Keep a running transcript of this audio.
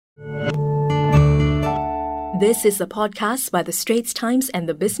This is a podcast by The Straits Times and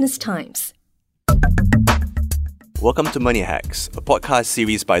The Business Times. Welcome to Money Hacks, a podcast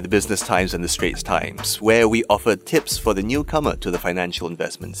series by The Business Times and The Straits Times, where we offer tips for the newcomer to the financial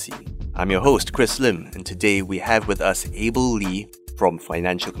investment scene. I'm your host, Chris Lim, and today we have with us Abel Lee from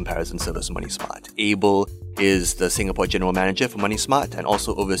financial comparison service MoneySmart. Abel is the Singapore General Manager for MoneySmart and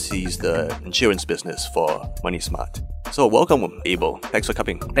also oversees the insurance business for MoneySmart. So welcome, Abel. Thanks for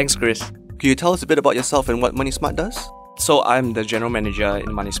coming. Thanks, Chris. Can you tell us a bit about yourself and what MoneySmart does? So I'm the general manager in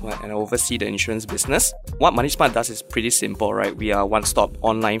MoneySmart and I oversee the insurance business. What MoneySmart does is pretty simple, right? We are a one-stop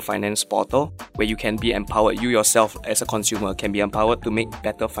online finance portal where you can be empowered. You yourself as a consumer can be empowered to make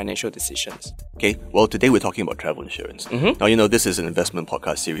better financial decisions. Okay, well today we're talking about travel insurance. Now, you know, this is an investment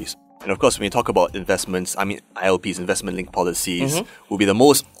podcast series. And of course, when you talk about investments, ILPs, investment-linked policies, will be the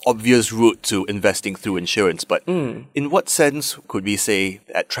most obvious route to investing through insurance. But in what sense could we say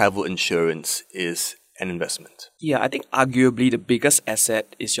that travel insurance is an investment? Yeah, I think arguably the biggest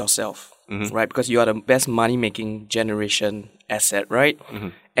asset is yourself, right? Because you are the best money-making generation asset, right?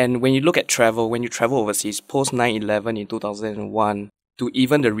 And when you look at travel, when you travel overseas, post 9/11 in 2001 to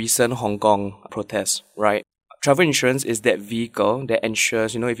even the recent Hong Kong protests, right? Travel insurance is that vehicle that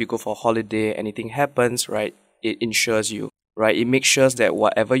ensures, if you go for a holiday, anything happens, right? It insures you, right? It makes sure that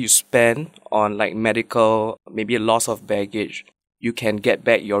whatever you spend on like medical, maybe a loss of baggage, you can get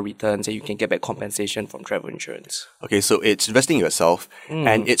back your returns and you can get back compensation from travel insurance. Okay, so it's investing in yourself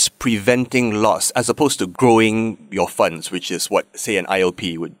and it's preventing loss as opposed to growing your funds, which is what, say, an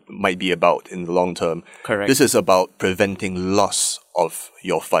ILP might be about in the long term. Correct. This is about preventing loss of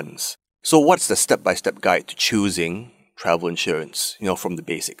your funds. So what's the step-by-step guide to choosing travel insurance, from the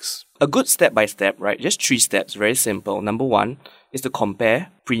basics? A good step-by-step, right? Just 3 steps, very simple. Number 1 is to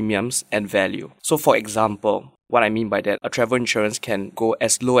compare premiums and value. So for example, what I mean by that, a travel insurance can go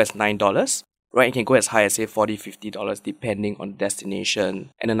as low as $9, right? It can go as high as, say, $40, $50, depending on the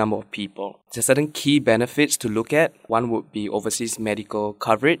destination and the number of people. There's certain key benefits to look at. One would be overseas medical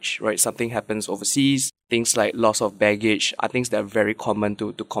coverage, right? Something happens overseas. Things like loss of baggage are things that are very common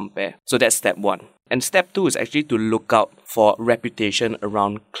to compare. So that's step 1. And step 2 is actually to look out for reputation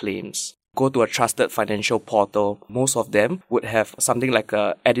around claims. Go to a trusted financial portal. Most of them would have something like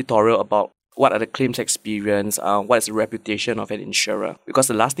an editorial about what are the claims experience, what is the reputation of an insurer. Because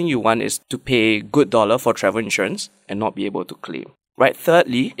the last thing you want is to pay good dollar for travel insurance and not be able to claim. Right.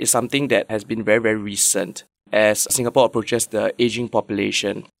 Thirdly, is something that has been very, very recent. As Singapore approaches the aging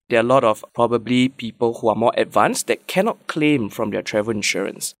population, there are a lot of probably people who are more advanced that cannot claim from their travel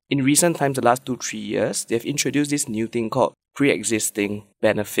insurance. In recent times, the last 2-3 years, they've introduced this new thing called pre-existing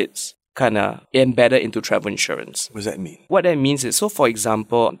benefits, kind of embedded into travel insurance. What does that mean? What that means is, so for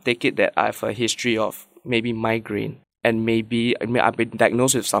example, take it that I have a history of maybe migraine and maybe I've been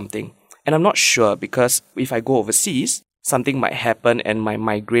diagnosed with something. And I'm not sure because if I go overseas, something might happen and my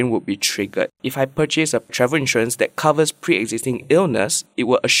migraine would be triggered. If I purchase a travel insurance that covers pre-existing illness, it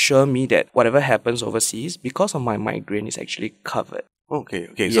will assure me that whatever happens overseas, because of my migraine, is actually covered. Okay.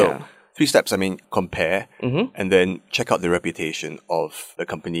 Yeah. So 3 steps, compare and then check out the reputation of the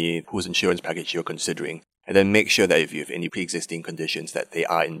company whose insurance package you're considering. And then make sure that if you have any pre-existing conditions that they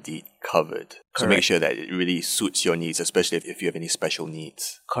are indeed covered. So make sure that it really suits your needs, especially if you have any special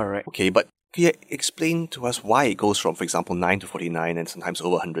needs. Correct. Okay, but can you explain to us why it goes from, for example, $9 to $49 and sometimes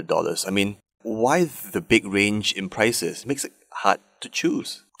over $100? Why the big range in prices? It makes it hard to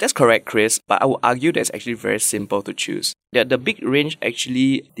choose. That's correct, Chris, but I would argue that it's actually very simple to choose. The big range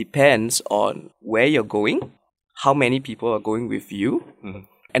actually depends on where you're going, how many people are going with you,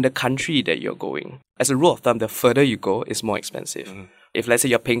 and the country that you're going. As a rule of thumb, the further you go, it's more expensive. If let's say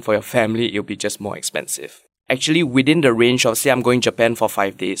you're paying for your family, it'll be just more expensive. Actually, within the range of, say, I'm going Japan for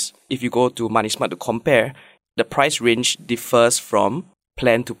 5 days, if you go to MoneySmart to compare, the price range differs from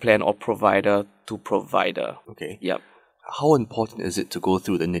plan to plan or provider to provider. Okay. Yep. How important is it to go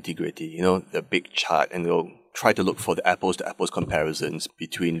through the nitty-gritty, the big chart, and try to look for the apples-to-apples comparisons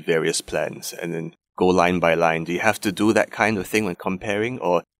between various plans and then go line by line? Do you have to do that kind of thing when comparing?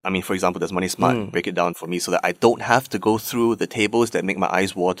 Or, for example, does MoneySmart break it down for me so that I don't have to go through the tables that make my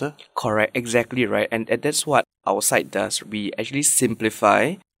eyes water? Correct, exactly right. And that's what our site does. We actually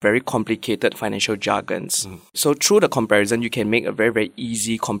simplify very complicated financial jargons. So through the comparison, you can make a very, very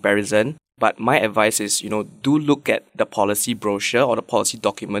easy comparison. But my advice is, do look at the policy brochure or the policy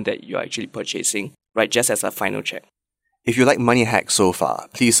document that you're actually purchasing, right? Just as a final check. If you like Money Hacks so far,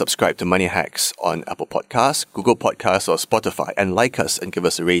 please subscribe to Money Hacks on Apple Podcasts, Google Podcasts, or Spotify, and like us and give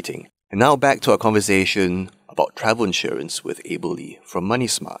us a rating. And now back to our conversation about travel insurance with Abel Lee from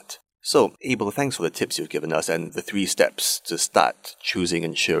MoneySmart. So, Abel, thanks for the tips you've given us and the 3 steps to start choosing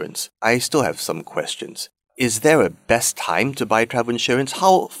insurance. I still have some questions. Is there a best time to buy travel insurance?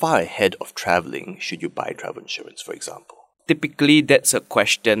 How far ahead of traveling should you buy travel insurance, for example? Typically, that's a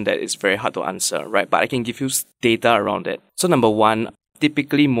question that is very hard to answer, right? But I can give you data around it. So number one,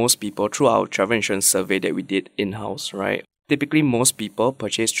 typically most people, through our travel insurance survey that we did in-house, right? Typically most people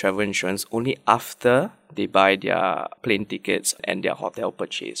purchase travel insurance only after they buy their plane tickets and their hotel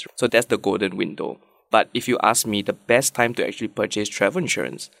purchase. So that's the golden window. But if you ask me, the best time to actually purchase travel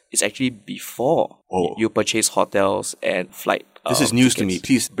insurance is actually before you purchase hotels and flight This is news tickets. to me.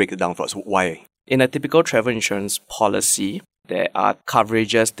 Please break it down for us. Why? In a typical travel insurance policy, there are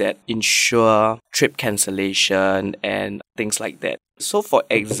coverages that ensure trip cancellation and things like that. So for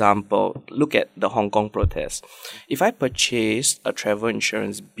example, look at the Hong Kong protests. If I purchased a travel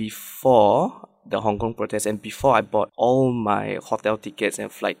insurance before the Hong Kong protest and before I bought all my hotel tickets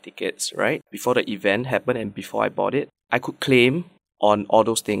and flight tickets, right? Before the event happened and before I bought it, I could claim on all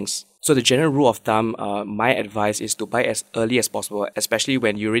those things. So the general rule of thumb, my advice is to buy as early as possible, especially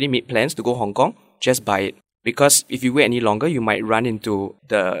when you already made plans to go Hong Kong, just buy it. Because if you wait any longer, you might run into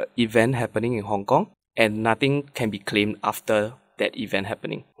the event happening in Hong Kong and nothing can be claimed after that event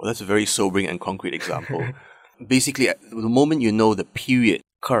happening. Well, that's a very sobering and concrete example. Basically, at the moment you know the period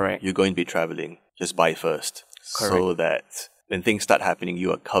Correct. you're going to be traveling, just buy first. Correct. So that when things start happening,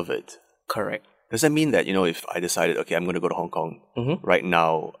 you are covered. Correct. Does that mean that, if I decided, okay, I'm going to go to Hong Kong right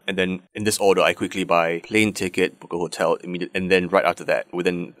now, and then in this order, I quickly buy plane ticket, book a hotel immediately, and then right after that,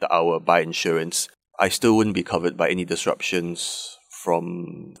 within the hour, buy insurance, I still wouldn't be covered by any disruptions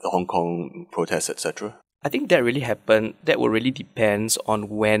from the Hong Kong protests, etc.? I think that will really depends on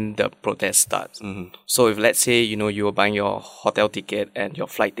when the protest starts. So if let's say, you were buying your hotel ticket and your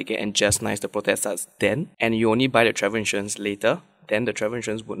flight ticket and just nice the protest starts then, and you only buy the travel insurance later, then the travel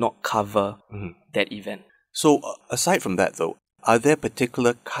insurance would not cover that event. So aside from that though, are there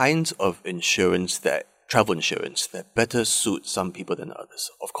particular kinds of travel insurance that better suit some people than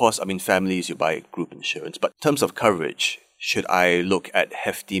others? Of course, families, you buy group insurance, but in terms of coverage, should I look at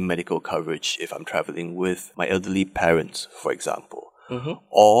hefty medical coverage if I'm traveling with my elderly parents, for example?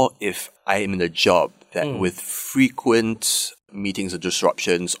 Or if I am in a job that with frequent meetings or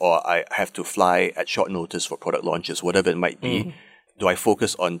disruptions, or I have to fly at short notice for product launches, whatever it might be, do I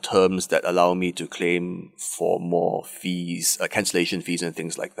focus on terms that allow me to claim for more fees, cancellation fees and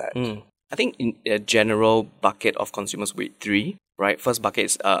things like that? I think in a general bucket of consumers with three, right? First bucket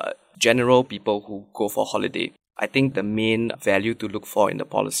is general people who go for holiday. I think the main value to look for in the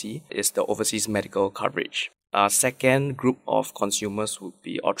policy is the overseas medical coverage. Second group of consumers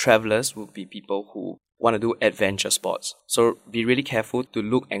or travelers would be people who want to do adventure sports. So be really careful to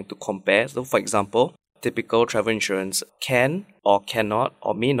look and to compare. So for example, typical travel insurance can or cannot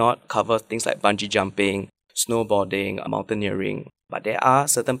or may not cover things like bungee jumping, snowboarding, mountaineering. But there are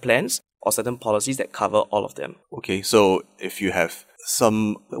certain plans or certain policies that cover all of them. Okay, so if you have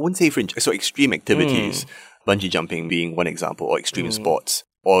some, I wouldn't say extreme activities, bungee jumping being one example, or extreme sports,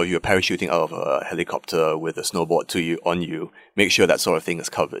 or you're parachuting out of a helicopter with a snowboard on you, make sure that sort of thing is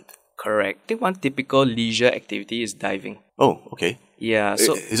covered. Correct. I think one typical leisure activity is diving. Oh, okay. Yeah.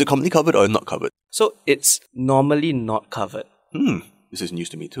 So is it completely covered or not covered? So it's normally not covered. This is news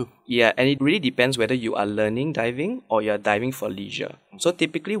to me too. Yeah, and it really depends whether you are learning diving or you're diving for leisure. So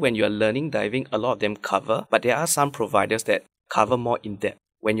typically when you're learning diving, a lot of them cover, but there are some providers that cover more in depth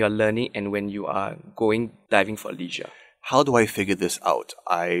when you're learning and when you are going diving for leisure. How do I figure this out?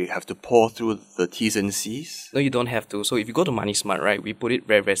 I have to pour through the T's and C's? No, you don't have to. So if you go to Money Smart, right, we put it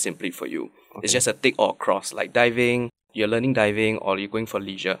very, very simply for you. Okay. It's just a tick or a cross, like diving, you're learning diving or you're going for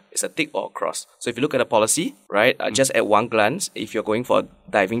leisure. It's a tick or a cross. So if you look at a policy, right, just at one glance, if you're going for a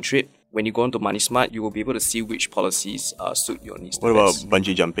diving trip, when you go into Money Smart, you will be able to see which policies suit your needs. What about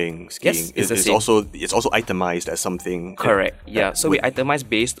bungee jumping, skiing? Yes, it's also itemized as something. Correct. Yeah. So we itemize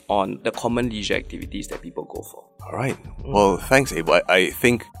based on the common leisure activities that people go for. All right. Well, thanks, Abel. I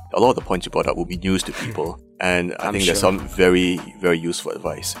think a lot of the points you brought up will be news to people. And I think there's some very, very useful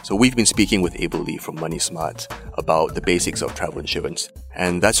advice. So we've been speaking with Abel Lee from Money Smart about the basics of travel insurance.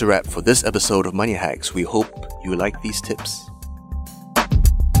 And that's a wrap for this episode of Money Hacks. We hope you like these tips.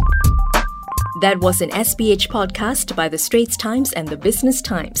 That was an SPH podcast by The Straits Times and The Business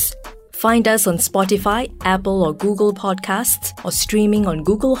Times. Find us on Spotify, Apple or Google Podcasts, or streaming on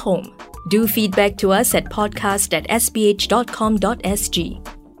Google Home. Do feedback to us at podcast@sph.com.sg.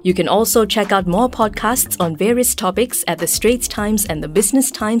 You can also check out more podcasts on various topics at The Straits Times and The Business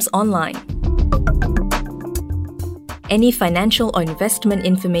Times online. Any financial or investment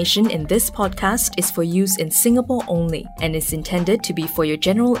information in this podcast is for use in Singapore only and is intended to be for your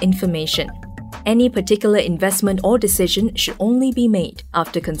general information. Any particular investment or decision should only be made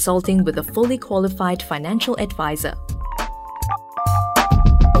after consulting with a fully qualified financial advisor.